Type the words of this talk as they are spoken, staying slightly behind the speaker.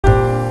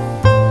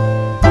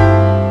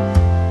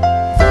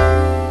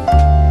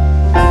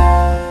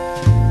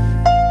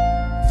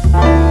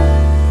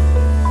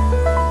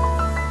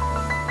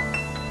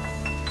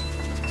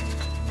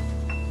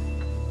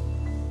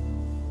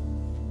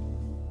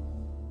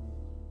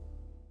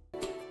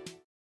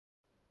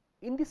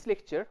in this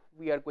lecture,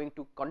 we are going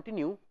to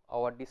continue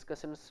our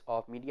discussions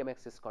of medium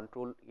access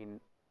control in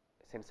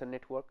sensor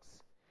networks.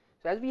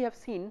 So, as we have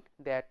seen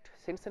that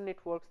sensor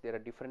networks, there are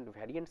different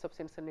variants of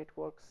sensor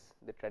networks,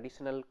 the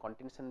traditional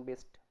contention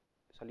based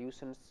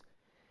solutions,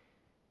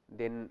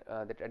 then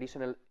the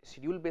traditional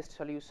schedule based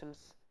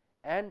solutions,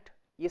 and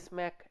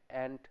SMAC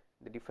and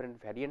the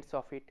different variants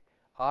of it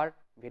are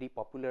very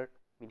popular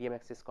medium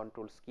access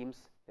control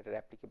schemes that are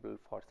applicable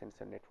for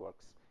sensor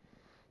networks.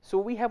 So,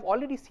 we have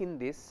already seen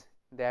this,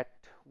 that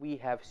we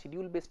have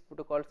schedule based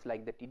protocols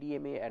like the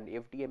TDMA and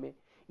FDMA.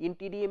 In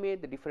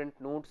TDMA, the different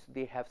nodes,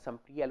 they have some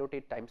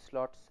pre-allotted time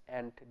slots,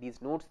 and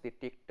these nodes, they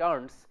take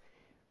turns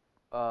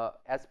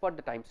as per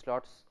the time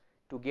slots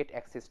to get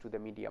access to the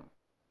medium.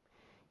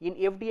 In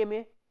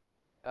FDMA,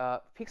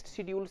 fixed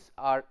schedules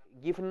are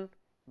given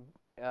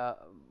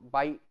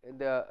by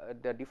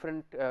the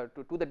different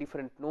to the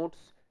different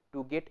nodes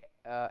to get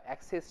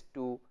access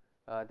to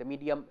the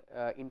medium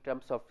in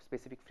terms of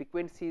specific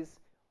frequencies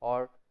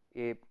or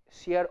a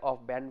share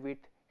of bandwidth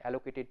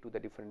allocated to the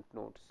different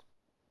nodes.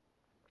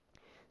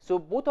 So,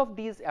 both of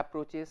these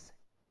approaches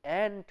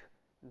and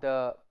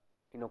the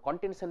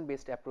contention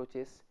based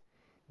approaches,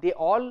 they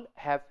all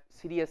have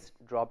serious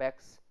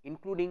drawbacks,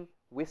 including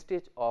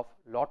wastage of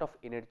lot of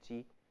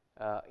energy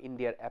in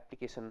their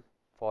application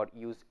for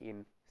use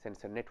in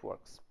sensor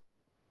networks.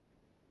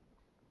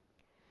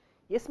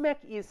 SMAC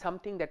is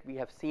something that we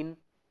have seen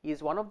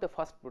is one of the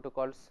first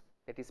protocols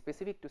that is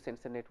specific to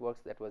sensor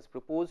networks that was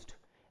proposed,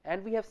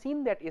 and we have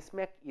seen that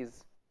SMAC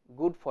is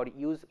good for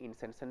use in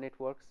sensor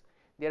networks.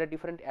 There are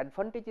different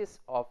advantages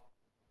of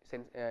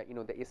the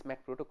SMAC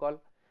protocol,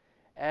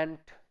 and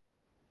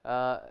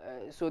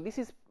so this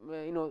is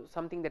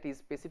something that is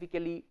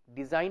specifically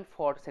designed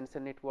for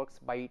sensor networks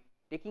by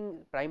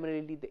taking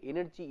primarily the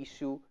energy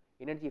issue,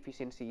 energy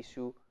efficiency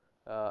issue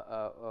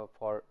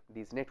for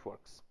these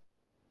networks.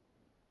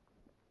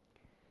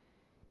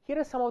 Here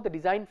are some of the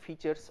design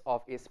features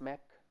of SMAC.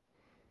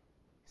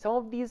 Some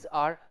of these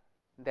are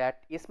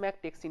that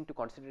SMAC takes into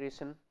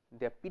consideration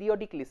the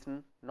periodic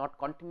listen, not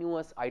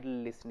continuous idle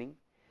listening.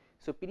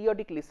 So,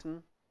 periodic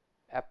listen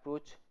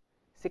approach.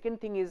 Second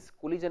thing is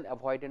collision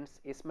avoidance.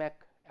 SMAC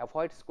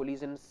avoids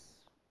collisions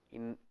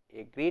in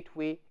a great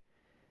way,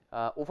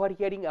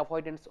 overhearing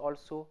avoidance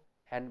also,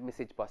 and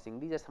message passing.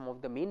 These are some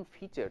of the main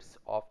features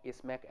of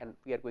SMAC, and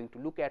we are going to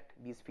look at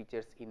these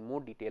features in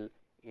more detail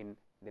in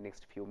the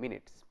next few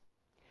minutes.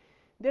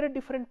 There are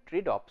different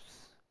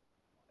trade-offs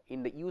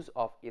in the use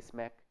of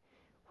SMAC.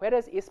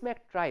 Whereas SMAC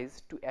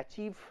tries to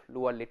achieve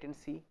lower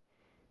latency,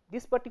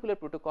 this particular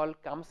protocol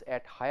comes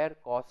at higher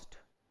cost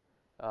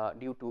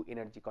due to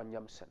energy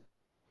consumption.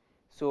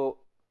 So,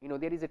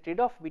 there is a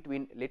trade-off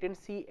between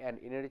latency and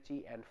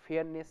energy, and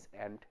fairness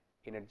and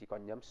energy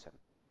consumption.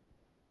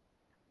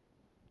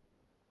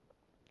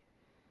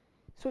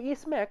 So,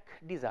 SMAC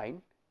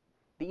design,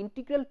 the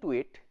integral to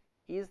it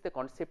is the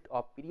concept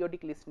of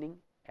periodic listening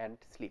and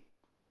sleep.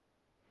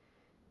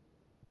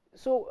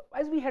 So,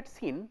 as we had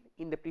seen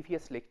in the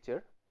previous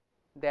lecture,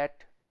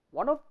 that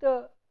one of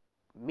the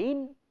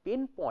main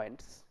pain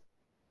points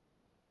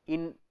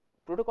in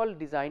protocol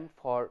design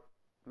for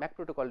MAC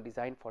protocol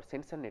design for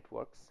sensor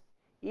networks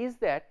is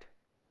that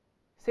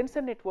sensor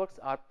networks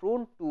are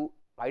prone to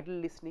idle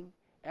listening,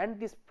 and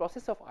this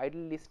process of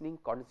idle listening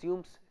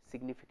consumes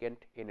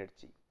significant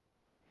energy.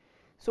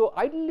 So,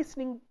 idle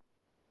listening,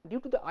 due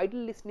to the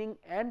idle listening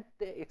and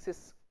the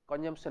excess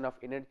consumption of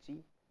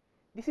energy,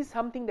 this is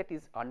something that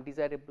is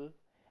undesirable,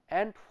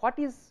 and what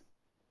is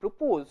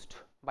proposed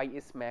by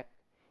SMAC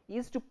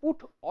is to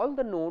put all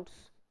the nodes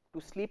to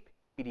sleep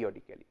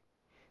periodically.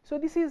 So,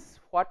 this is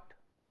what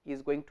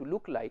is going to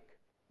look like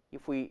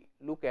if we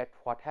look at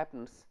what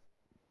happens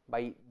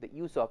by the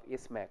use of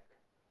SMAC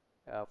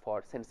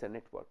for sensor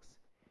networks.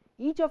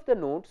 Each of the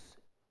nodes,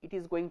 it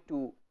is going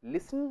to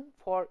listen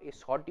for a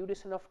short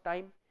duration of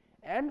time,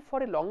 and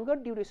for a longer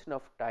duration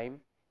of time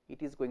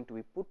it is going to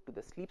be put to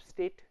the sleep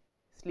state,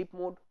 sleep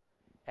mode,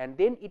 and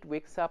then it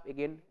wakes up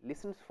again,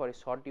 listens for a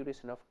short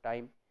duration of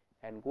time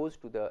and goes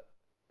to the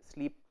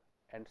sleep,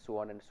 and so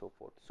on and so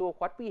forth. So,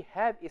 what we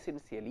have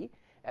essentially,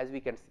 as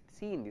we can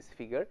see in this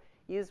figure,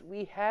 is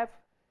we have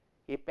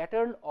a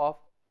pattern of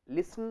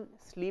listen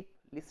sleep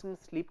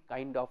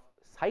kind of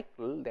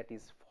cycle that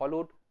is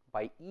followed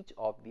by each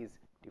of these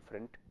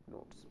different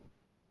nodes.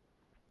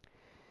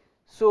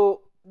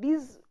 So,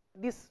 this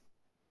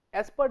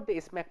as per the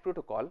SMAC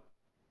protocol,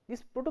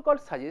 this protocol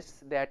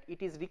suggests that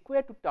it is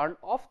required to turn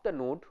off the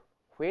node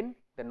when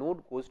the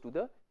node goes to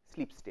the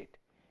sleep state,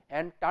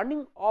 and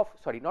turning off,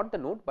 sorry, not the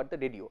node, but the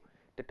radio.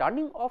 The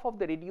turning off of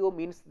the radio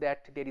means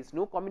that there is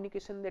no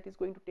communication that is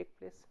going to take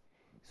place.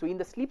 So, in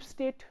the sleep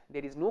state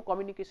there is no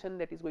communication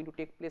that is going to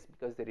take place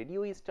because the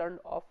radio is turned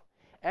off,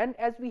 and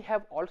as we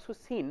have also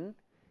seen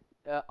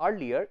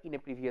earlier in a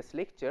previous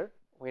lecture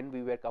when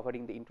we were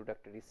covering the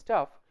introductory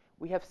stuff,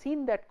 we have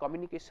seen that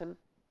communication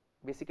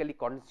basically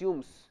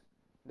consumes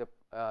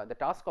the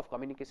task of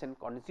communication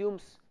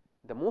consumes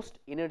the most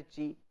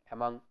energy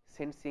among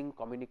sensing,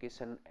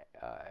 communication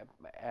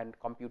and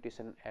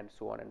computation and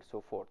so on and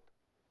so forth.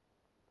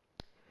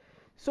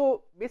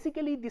 So,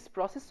 basically this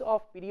process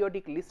of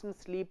periodic listen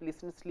sleep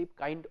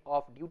kind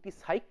of duty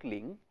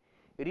cycling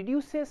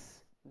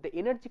reduces the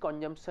energy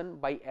consumption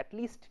by at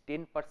least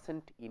 10%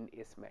 in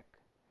SMAC,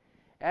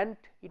 and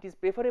it is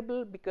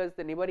preferable because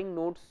the neighboring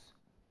nodes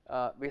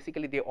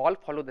basically they all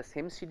follow the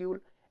same schedule,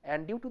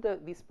 and due to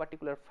this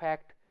particular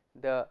fact,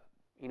 the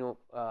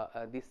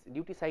this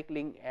duty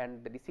cycling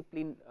and the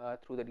discipline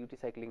through the duty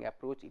cycling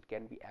approach, it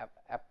can be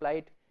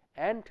applied,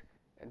 and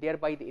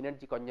thereby the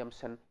energy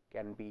consumption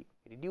can be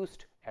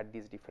reduced at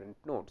these different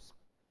nodes.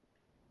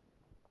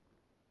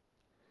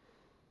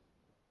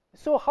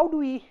 So, how do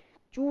we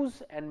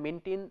choose and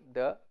maintain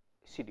the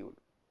schedule?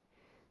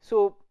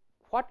 So,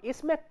 what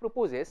SMAC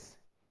proposes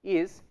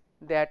is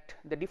that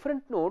the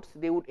different nodes,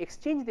 they would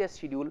exchange their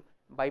schedule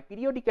by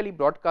periodically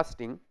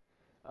broadcasting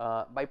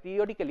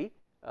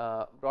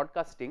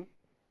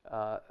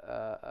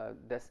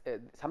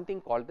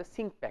something called the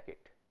sync packet.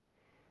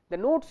 The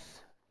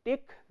nodes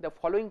take the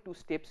following two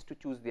steps to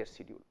choose their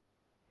schedule.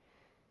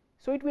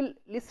 So, it will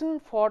listen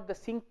for the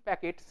sync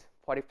packets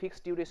for a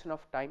fixed duration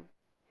of time.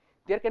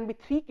 There can be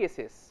three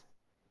cases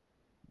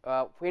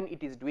when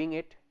it is doing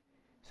it.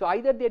 So,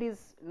 either there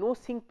is no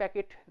sync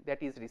packet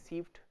that is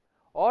received,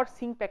 or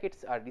sync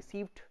packets are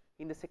received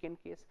in the second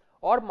case,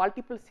 or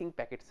multiple sync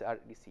packets are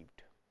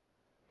received.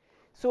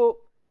 So,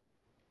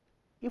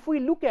 if we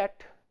look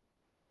at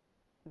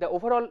the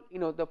overall,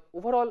 the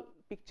overall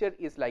picture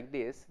is like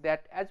this,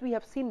 that as we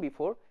have seen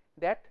before,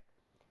 that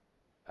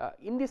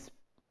in this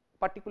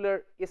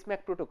particular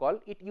SMAC protocol,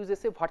 it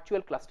uses a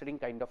virtual clustering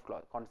kind of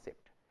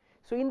concept.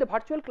 So, in the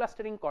virtual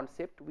clustering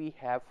concept, we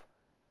have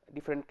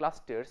different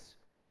clusters,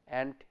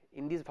 and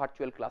in these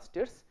virtual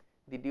clusters,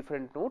 the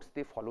different nodes,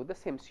 they follow the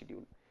same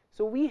schedule.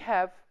 So, we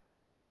have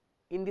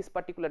in this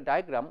particular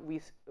diagram,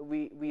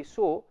 we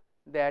show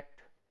that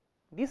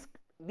these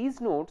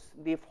nodes,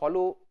 they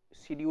follow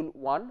schedule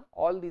 1,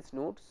 all these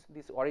nodes,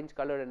 this orange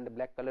color and the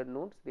black color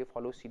nodes, they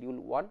follow schedule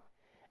 1,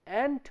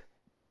 and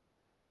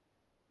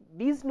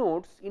these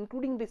nodes,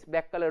 including these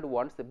black colored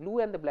ones, the blue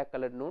and the black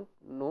colored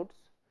nodes,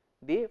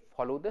 they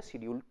follow the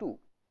schedule 2.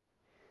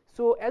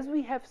 So, as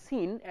we have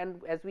seen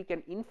and as we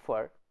can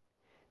infer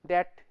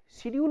that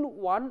schedule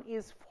 1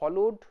 is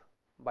followed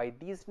by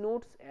these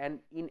nodes, and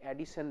in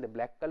addition the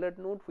black colored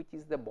node, which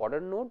is the border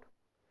node,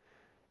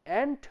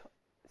 and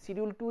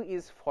schedule 2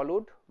 is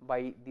followed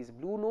by these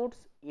blue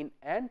nodes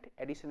and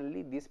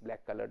additionally this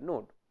black colored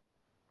node.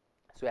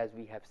 So, as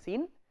we have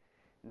seen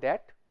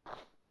that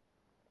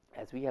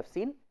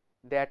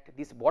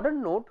this border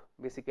node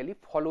basically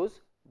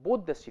follows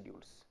both the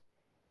schedules.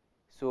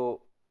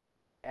 So,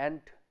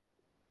 and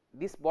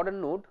this border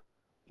node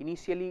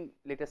initially,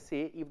 let us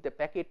say, if the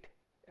packet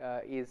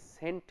is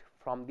sent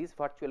from this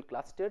virtual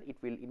cluster, it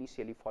will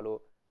initially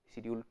follow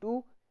schedule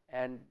 2,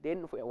 and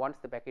then once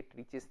the packet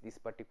reaches this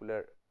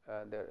particular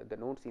the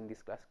nodes in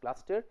this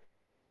cluster,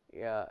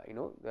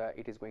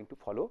 it is going to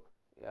follow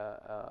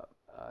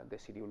the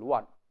schedule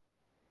 1.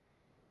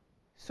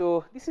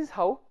 So, this is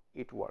how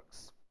it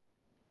works.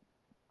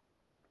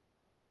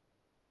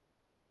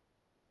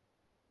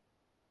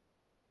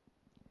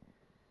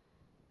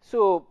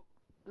 So,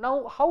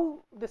 now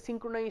how the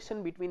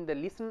synchronization between the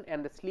listen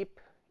and the sleep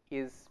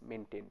is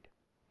maintained.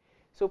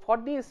 So, for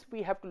this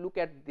we have to look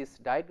at this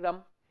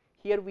diagram.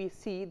 Here we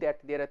see that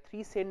there are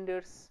 3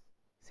 senders,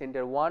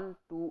 sender 1,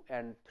 2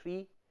 and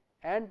 3,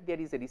 and there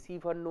is a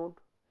receiver node,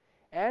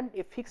 and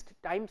a fixed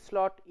time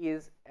slot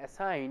is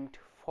assigned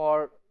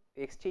for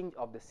exchange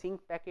of the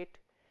sync packet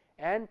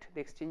and the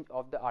exchange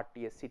of the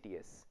RTS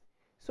CTS.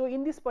 So,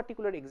 in this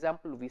particular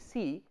example we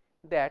see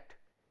that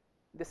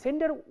the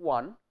sender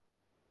 1,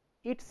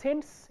 it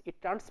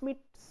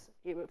transmits,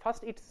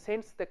 first it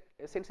senses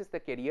the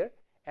carrier,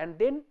 and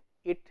then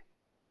it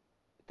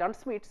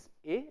transmits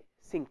a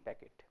sync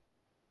packet,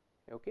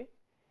 okay.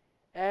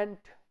 And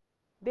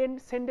then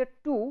sender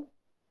 2,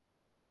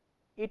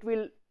 it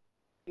will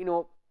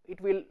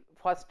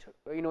first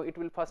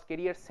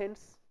carrier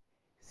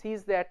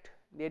sees that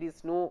there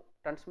is no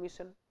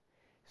transmission.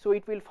 So,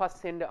 it will first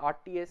send a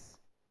RTS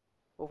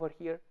over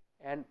here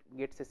and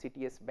gets a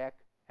CTS back,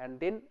 and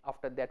then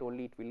after that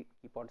only it will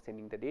keep on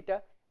sending the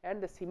data,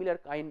 and the similar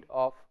kind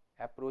of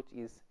approach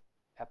is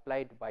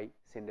applied by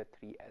sender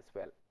 3 as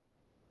well.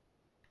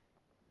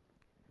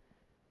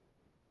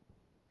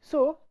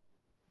 So,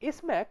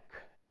 SMAC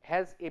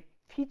has a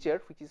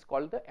feature which is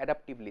called the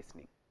adaptive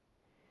listening.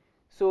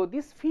 So,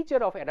 this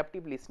feature of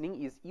adaptive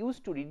listening is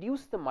used to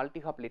reduce the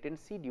multi-hop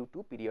latency due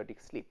to periodic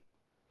sleep.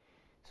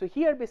 So,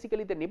 here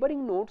basically the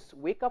neighboring nodes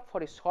wake up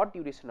for a short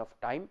duration of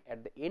time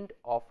at the end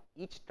of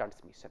each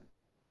transmission.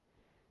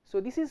 So,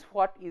 this is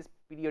what is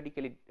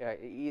periodically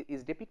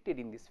is depicted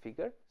in this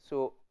figure.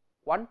 So,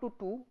 1 to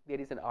 2, there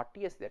is an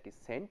RTS that is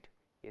sent,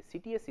 a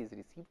CTS is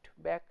received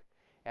back,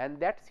 and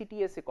that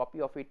CTS, a copy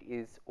of it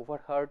is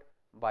overheard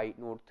by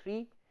node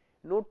 3.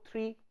 Node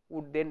 3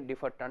 would then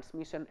defer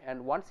transmission,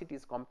 and once it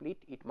is complete,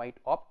 it might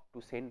opt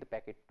to send the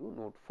packet to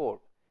node 4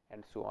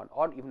 and so on,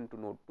 or even to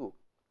node 2.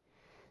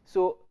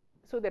 So,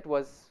 that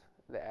was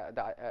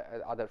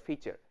the other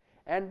feature.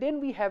 And then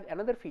we have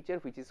another feature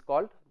which is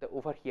called the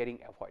overhearing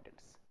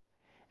avoidance.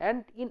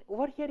 And in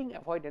overhearing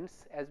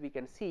avoidance, as we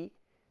can see,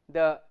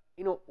 the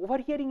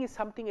overhearing is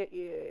something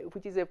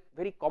which is a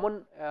very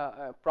common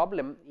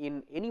problem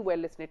in any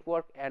wireless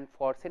network, and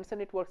for sensor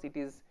networks it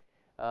is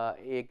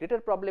a greater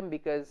problem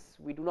because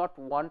we do not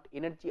want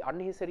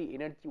unnecessary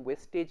energy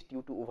wastage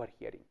due to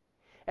overhearing,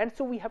 and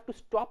so we have to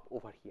stop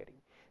overhearing.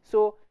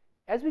 So,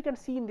 as we can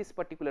see in this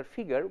particular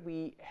figure,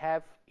 we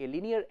have a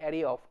linear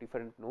array of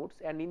different nodes,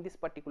 and in this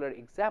particular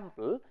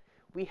example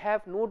we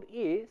have node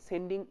A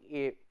sending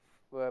a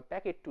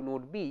packet to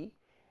node B,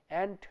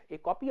 and a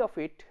copy of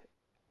it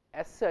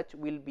as such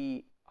will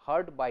be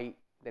heard by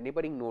the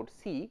neighboring node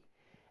C,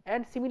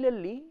 and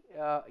similarly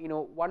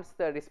once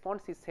the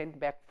response is sent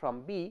back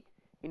from B,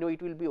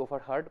 it will be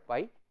overheard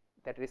by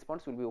that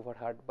response will be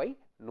overheard by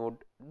node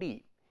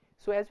D.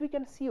 So, as we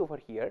can see over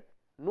here,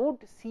 node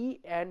C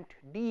and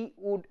D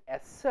would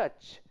as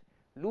such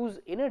lose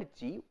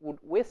energy, would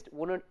waste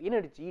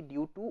energy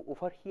due to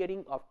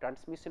overhearing of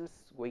transmissions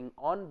going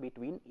on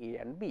between A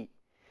and B.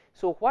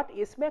 So, what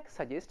SMAC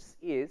suggests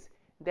is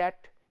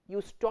that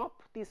you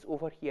stop this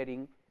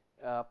overhearing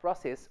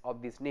process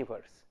of these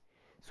neighbors.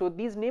 So,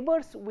 these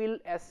neighbors will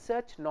as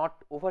such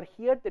not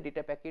overhear the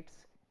data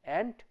packets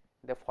and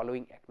the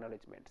following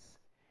acknowledgements,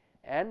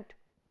 and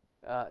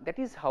that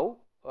is how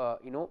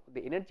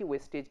the energy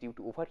wastage due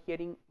to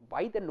overhearing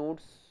by the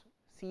nodes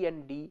C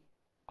and D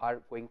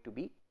are going to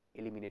be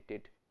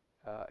eliminated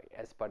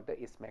as per the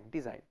SMAC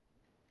design.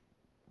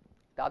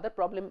 The other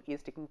problem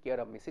is taking care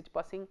of message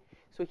passing.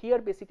 So, here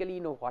basically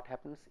what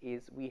happens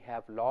is we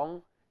have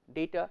long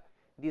data.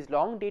 These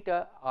long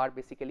data are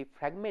basically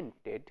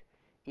fragmented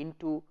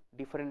into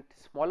different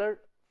smaller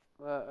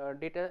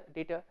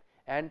data,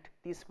 and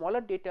these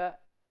smaller data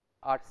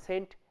are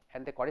sent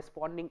and the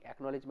corresponding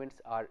acknowledgements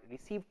are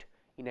received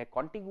in a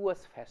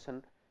contiguous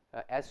fashion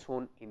as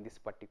shown in this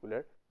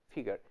particular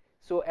figure.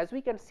 So, as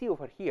we can see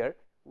over here,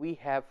 we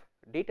have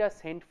data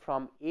sent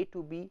from A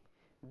to B,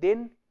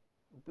 then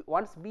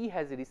once B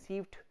has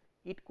received,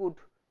 it could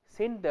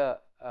send the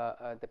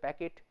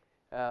packet,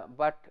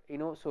 but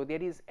so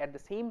there is at the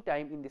same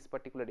time in this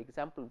particular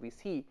example we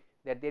see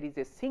that there is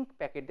a sync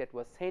packet that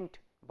was sent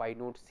by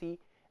node C,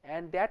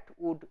 and that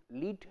would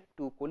lead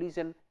to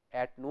collision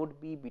at node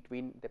B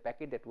between the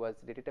packet that was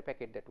the data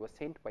packet that was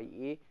sent by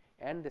A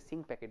and the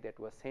sync packet that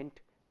was sent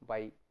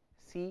by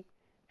C,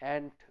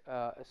 and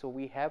so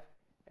we have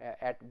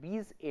at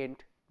B's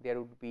end there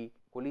would be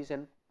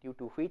collision, due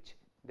to which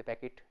the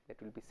packet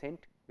that will be sent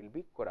will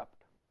be corrupt.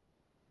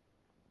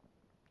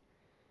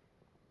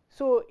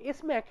 So,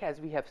 SMAC,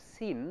 as we have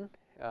seen,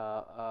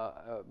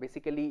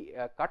 basically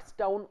cuts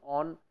down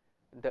on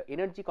the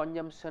energy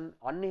consumption,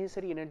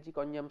 unnecessary energy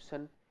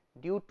consumption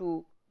due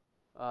to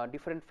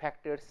different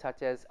factors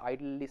such as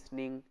idle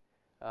listening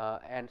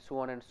and so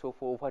on and so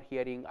forth,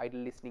 overhearing, idle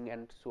listening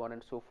and so on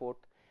and so forth.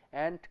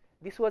 And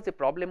this was a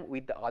problem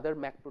with the other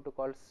MAC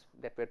protocols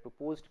that were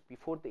proposed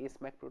before the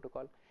SMAC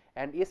protocol,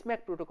 and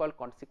SMAC protocol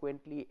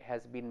consequently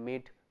has been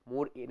made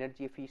more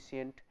energy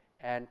efficient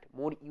and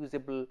more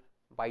usable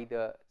by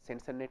the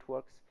sensor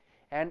networks,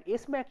 and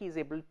SMAC is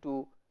able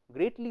to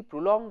greatly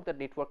prolong the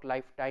network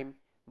lifetime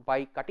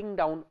by cutting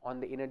down on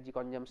the energy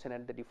consumption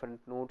at the different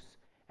nodes,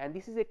 and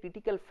this is a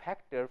critical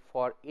factor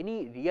for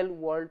any real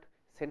world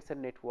sensor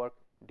network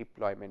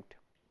deployment.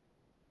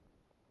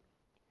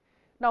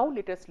 Now,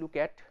 let us look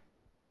at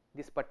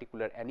this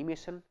particular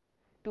animation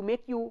to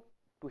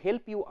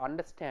help you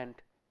understand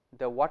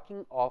the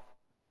working of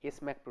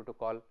SMAC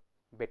protocol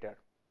better.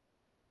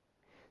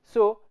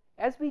 So,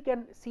 as we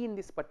can see in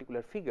this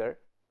particular figure,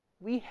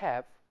 we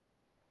have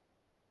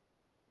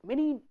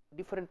many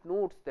different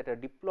nodes that are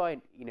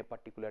deployed in a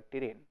particular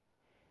terrain,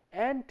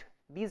 and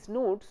these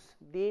nodes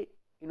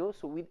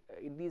so with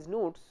these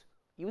nodes,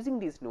 using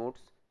these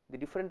nodes, the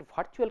different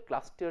virtual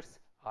clusters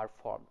are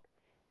formed,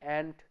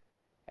 and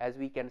as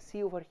we can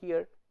see over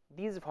here,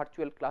 these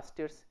virtual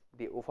clusters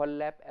they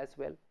overlap as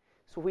well.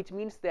 So, which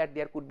means that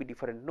there could be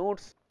different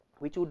nodes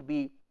which would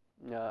be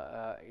in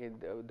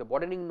the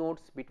borderline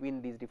nodes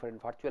between these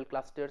different virtual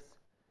clusters,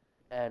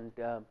 and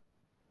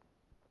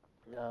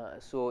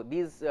so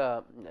these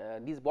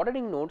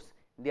borderline nodes,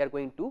 they are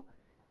going to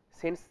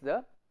sense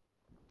the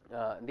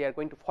they are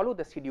going to follow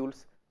the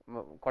schedules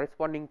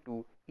corresponding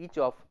to each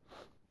of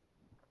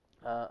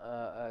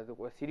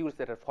the schedules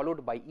that are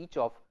followed by each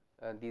of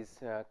these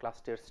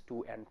clusters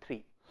 2 and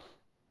 3.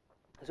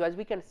 So, as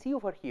we can see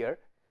over here,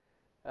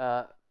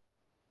 I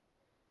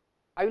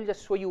will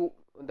just show you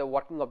the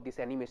working of this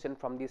animation.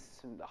 From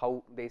this,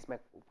 how the SMAC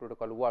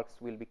protocol works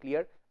will be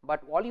clear,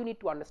 but all you need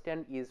to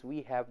understand is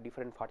we have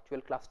different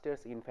virtual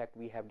clusters. In fact,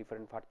 we have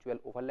different virtual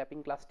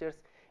overlapping clusters,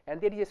 and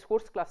there is a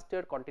source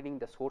cluster containing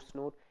the source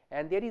node,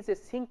 and there is a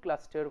sync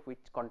cluster which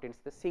contains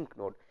the sync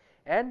node,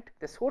 and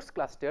the source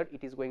cluster,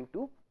 it is going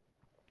to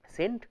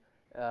send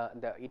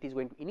it is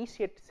going to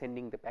initiate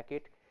sending the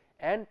packet,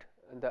 and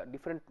the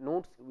different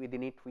nodes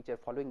within it which are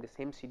following the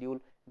same schedule,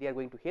 they are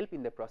going to help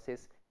in the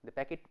process. The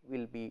packet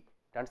will be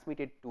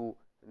transmitted to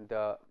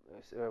the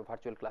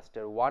virtual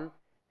cluster 1,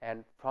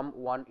 and from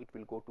 1 it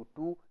will go to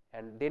 2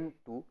 and then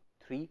to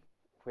 3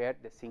 where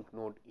the sync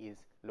node is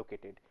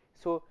located.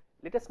 So,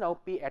 let us now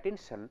pay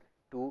attention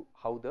to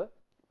how the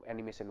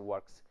animation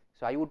works.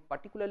 So, I would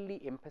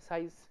particularly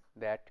emphasize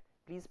that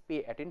please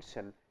pay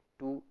attention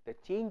to the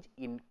change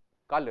in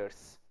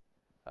colors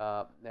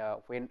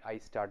when I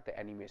start the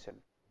animation.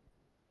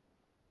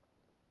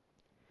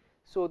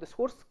 So, the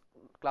source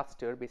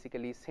cluster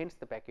basically sends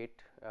the packet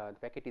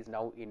is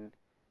now in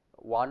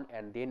 1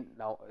 and then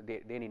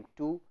then in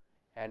 2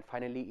 and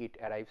finally it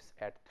arrives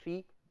at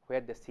 3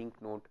 where the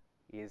sync node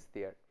is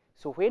there.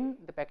 So, when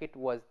the packet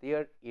was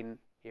there in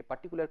a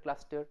particular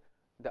cluster,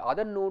 the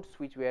other nodes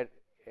which were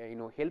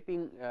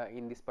helping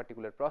in this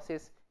particular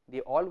process,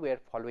 they all were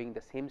following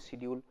the same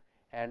schedule,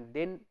 and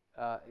then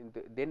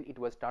then it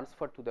was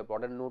transferred to the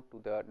broader node to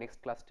the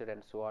next cluster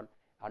and so on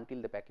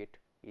until the packet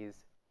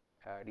is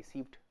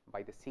received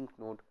by the sync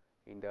node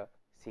in the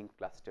sync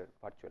cluster,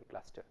 virtual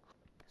cluster.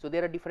 So,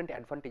 there are different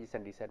advantages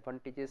and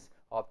disadvantages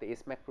of the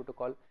SMAC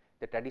protocol,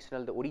 the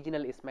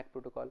original SMAC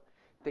protocol.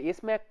 The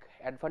SMAC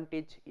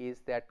advantage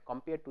is that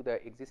compared to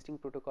the existing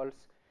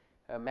protocols,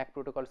 MAC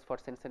protocols for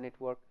sensor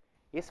network,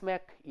 SMAC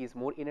is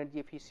more energy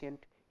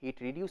efficient.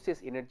 It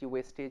reduces energy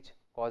wastage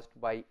caused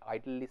by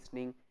idle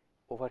listening,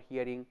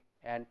 overhearing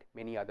and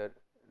many other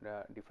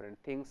different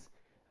things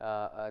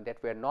that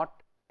were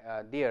not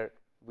there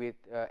with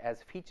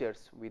as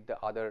features with the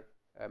other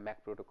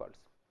MAC protocols.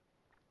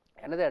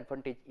 Another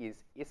advantage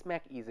is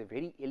SMAC is a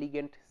very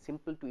elegant,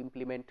 simple to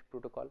implement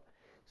protocol.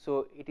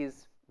 So, it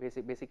is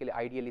basically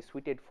ideally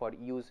suited for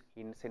use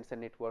in sensor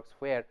networks,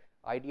 where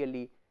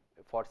ideally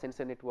for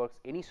sensor networks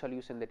any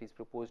solution that is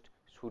proposed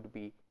should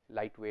be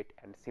lightweight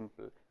and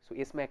simple. So,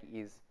 SMAC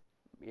is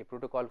a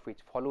protocol which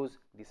follows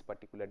this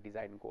particular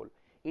design goal.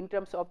 In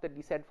terms of the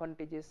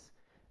disadvantages,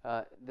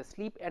 the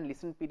sleep and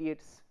listen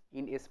periods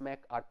in SMAC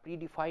are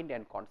predefined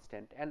and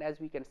constant, and as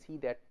we can see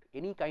that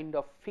any kind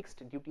of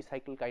fixed duty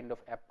cycle kind of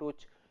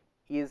approach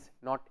is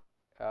not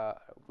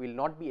will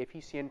not be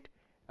efficient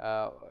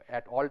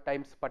at all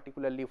times,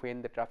 particularly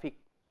when the traffic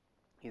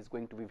is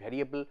going to be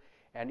variable,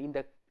 and in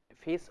the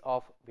face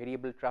of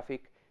variable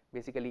traffic,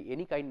 basically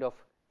any kind of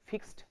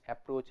fixed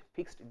approach,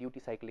 fixed duty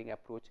cycling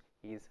approach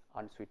is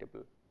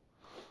unsuitable.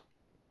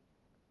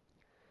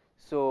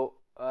 So,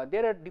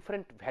 there are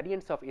different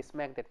variants of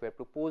SMAC that were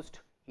proposed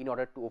in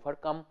order to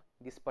overcome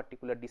this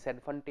particular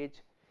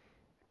disadvantage.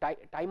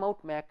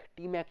 Timeout MAC,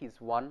 TMAC is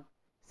one,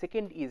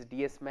 second is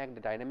DSMAC,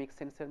 the dynamic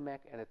sensor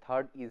MAC, and the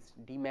third is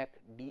DMAC,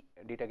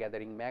 data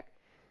gathering MAC.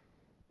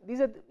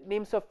 These are the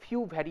names of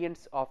few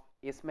variants of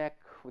SMAC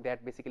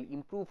that basically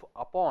improve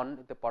upon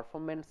the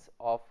performance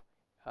of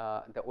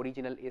the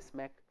original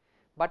SMAC.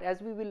 But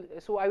as we will,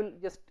 so I will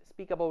just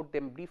speak about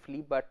them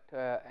briefly, but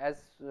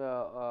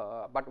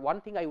but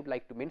one thing I would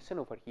like to mention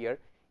over here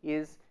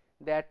is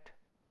that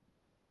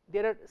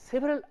there are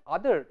several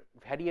other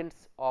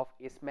variants of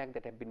SMAC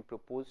that have been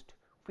proposed,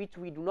 which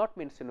we do not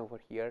mention over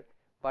here,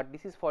 but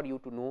this is for you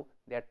to know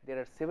that there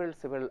are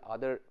several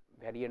other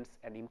variants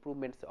and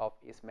improvements of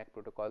SMAC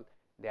protocol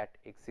that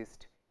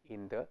exist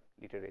in the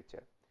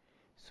literature.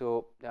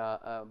 So,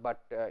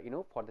 but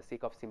for the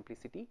sake of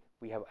simplicity,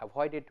 we have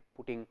avoided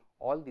putting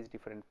all these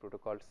different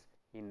protocols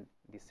in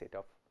this set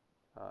of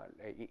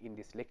in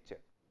this lecture.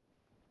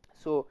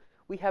 So,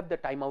 we have the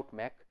timeout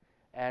MAC,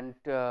 and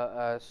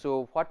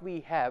so what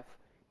we have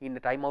in the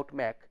timeout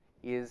MAC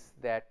is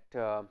that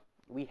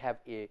we have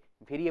a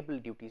variable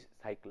duty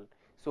cycle.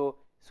 So,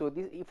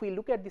 this, if we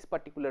look at this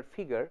particular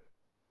figure,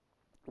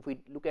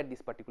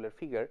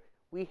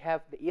 we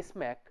have the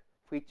SMAC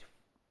which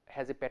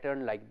has a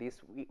pattern like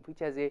this, which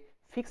has a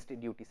fixed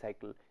duty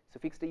cycle. So,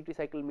 fixed duty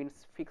cycle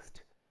means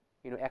fixed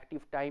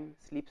active time,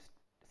 sleep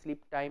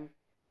time,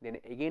 then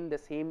again the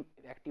same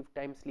active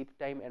time, sleep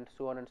time, and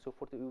so on and so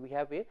forth. We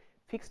have a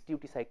fixed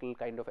duty cycle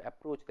kind of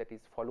approach that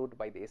is followed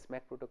by the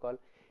SMAC protocol.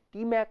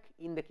 TMAC,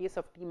 in the case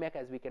of TMAC,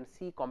 as we can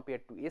see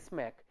compared to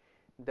SMAC,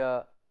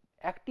 the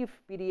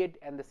active period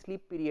and the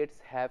sleep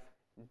periods have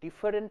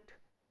different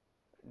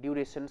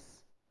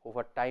durations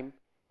over time,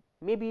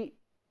 maybe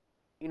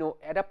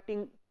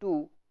adapting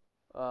to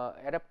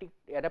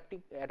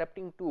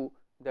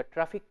the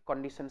traffic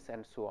conditions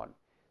and so on.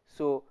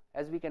 So,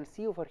 as we can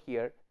see over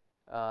here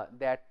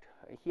that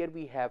here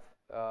we have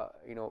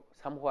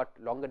somewhat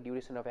longer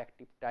duration of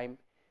active time,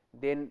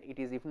 then it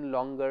is even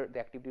longer, the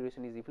active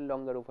duration is even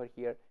longer over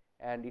here,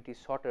 and it is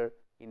shorter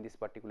in this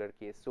particular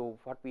case. So,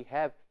 what we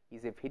have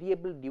is a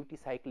variable duty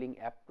cycling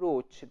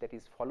approach that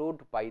is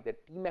followed by the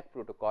TMAC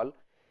protocol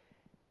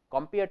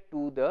compared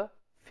to the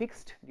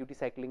fixed duty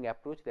cycling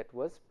approach that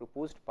was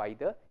proposed by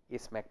the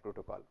SMAC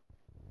protocol.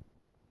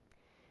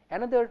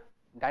 Another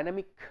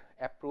dynamic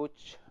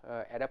approach,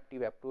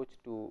 adaptive approach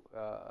to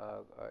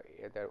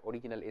the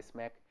original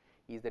SMAC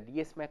is the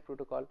DSMAC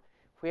protocol,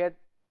 where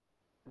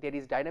there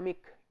is dynamic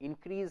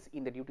increase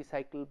in the duty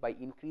cycle by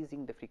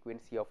increasing the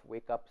frequency of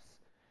wake ups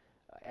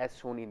as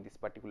shown in this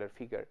particular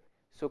figure.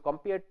 So,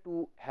 compared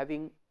to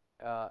having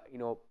a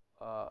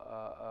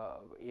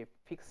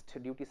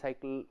fixed duty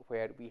cycle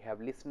where we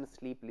have listen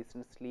sleep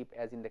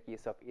as in the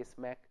case of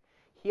SMAC,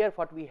 here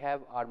what we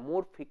have are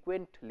more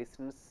frequent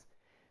listens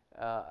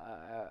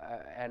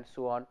and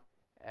so on.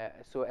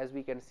 So, as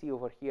we can see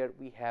over here,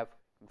 we have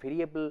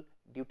variable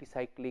duty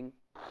cycling.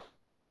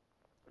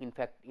 In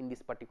fact, in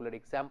this particular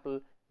example,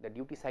 the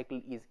duty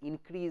cycle is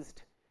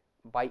increased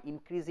by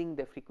increasing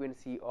the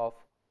frequency of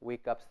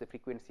wake ups, the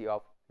frequency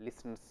of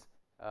listens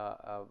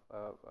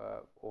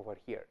over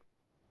here.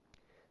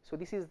 So,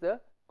 this is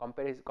the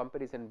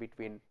comparison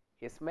between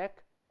SMAC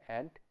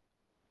and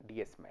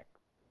DSMAC.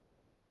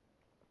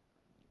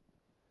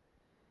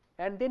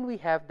 And then we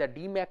have the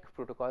DMAC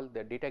protocol,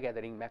 the data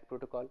gathering MAC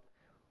protocol,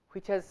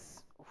 which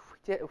has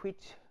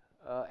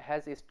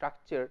a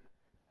structure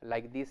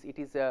like this. It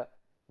is a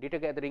data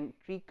gathering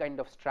tree kind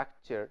of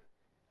structure,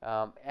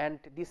 and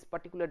this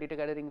particular data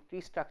gathering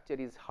tree structure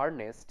is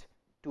harnessed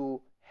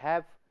to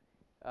have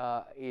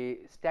a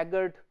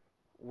staggered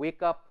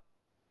wake up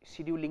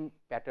scheduling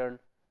pattern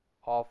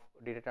of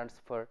data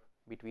transfer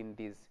between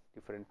these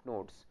different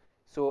nodes.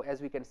 So,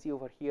 as we can see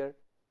over here,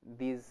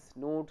 these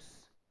nodes,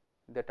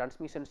 the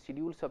transmission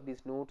schedules of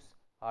these nodes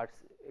are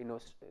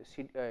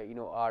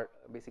are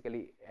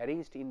basically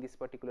arranged in this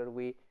particular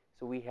way.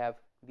 So, we have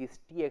this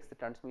Tx, the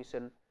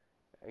transmission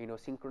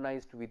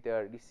synchronized with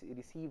the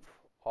receive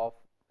of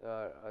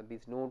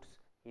these nodes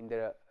in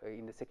the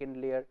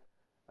second layer,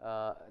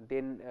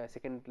 then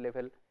second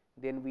level.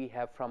 Then we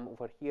have from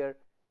over here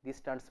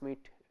this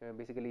transmit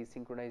basically is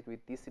synchronized with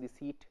this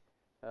receipt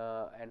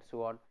and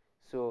so on.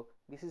 So,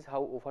 this is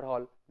how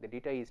overall the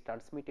data is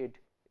transmitted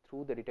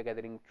through the data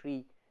gathering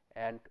tree,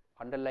 and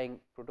underlying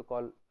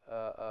protocol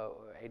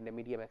in the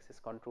medium access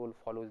control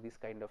follows this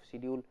kind of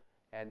schedule,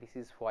 and this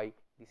is why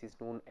this is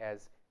known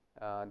as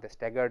the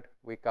staggered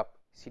wake up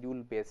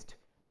schedule based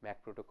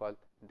MAC protocol,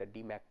 the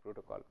DMAC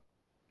protocol.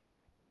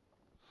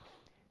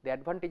 The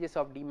advantages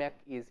of DMAC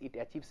is it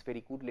achieves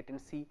very good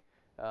latency,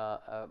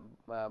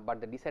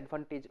 but the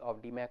disadvantage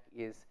of DMAC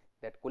is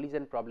that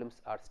collision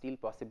problems are still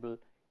possible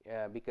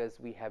because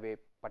we have a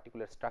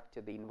particular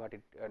structure, the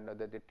inverted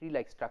the tree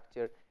like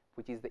structure,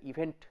 which is the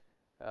event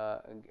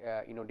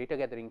data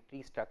gathering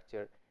tree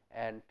structure,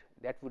 and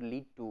that would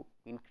lead to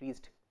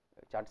increased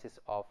chances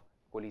of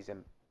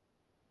collision.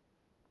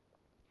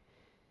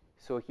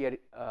 So, here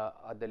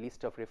are the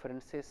list of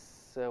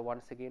references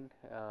once again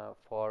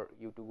for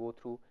you to go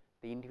through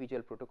the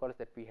individual protocols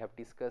that we have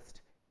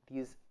discussed.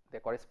 These the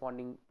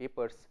corresponding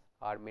papers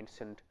are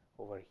mentioned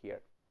over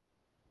here.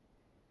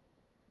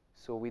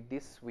 So, with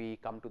this we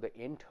come to the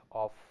end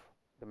of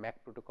the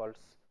MAC protocols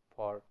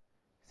for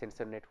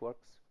sensor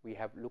networks. We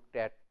have looked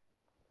at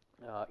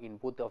in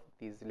both of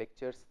these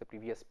lectures, the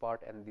previous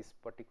part and this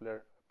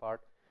particular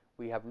part,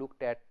 we have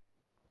looked at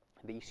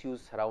the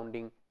issues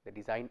surrounding the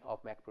design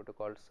of MAC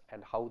protocols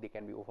and how they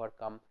can be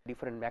overcome,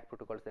 different MAC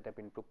protocols that have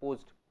been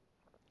proposed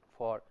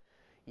for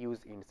use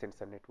in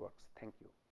sensor networks. Thank you.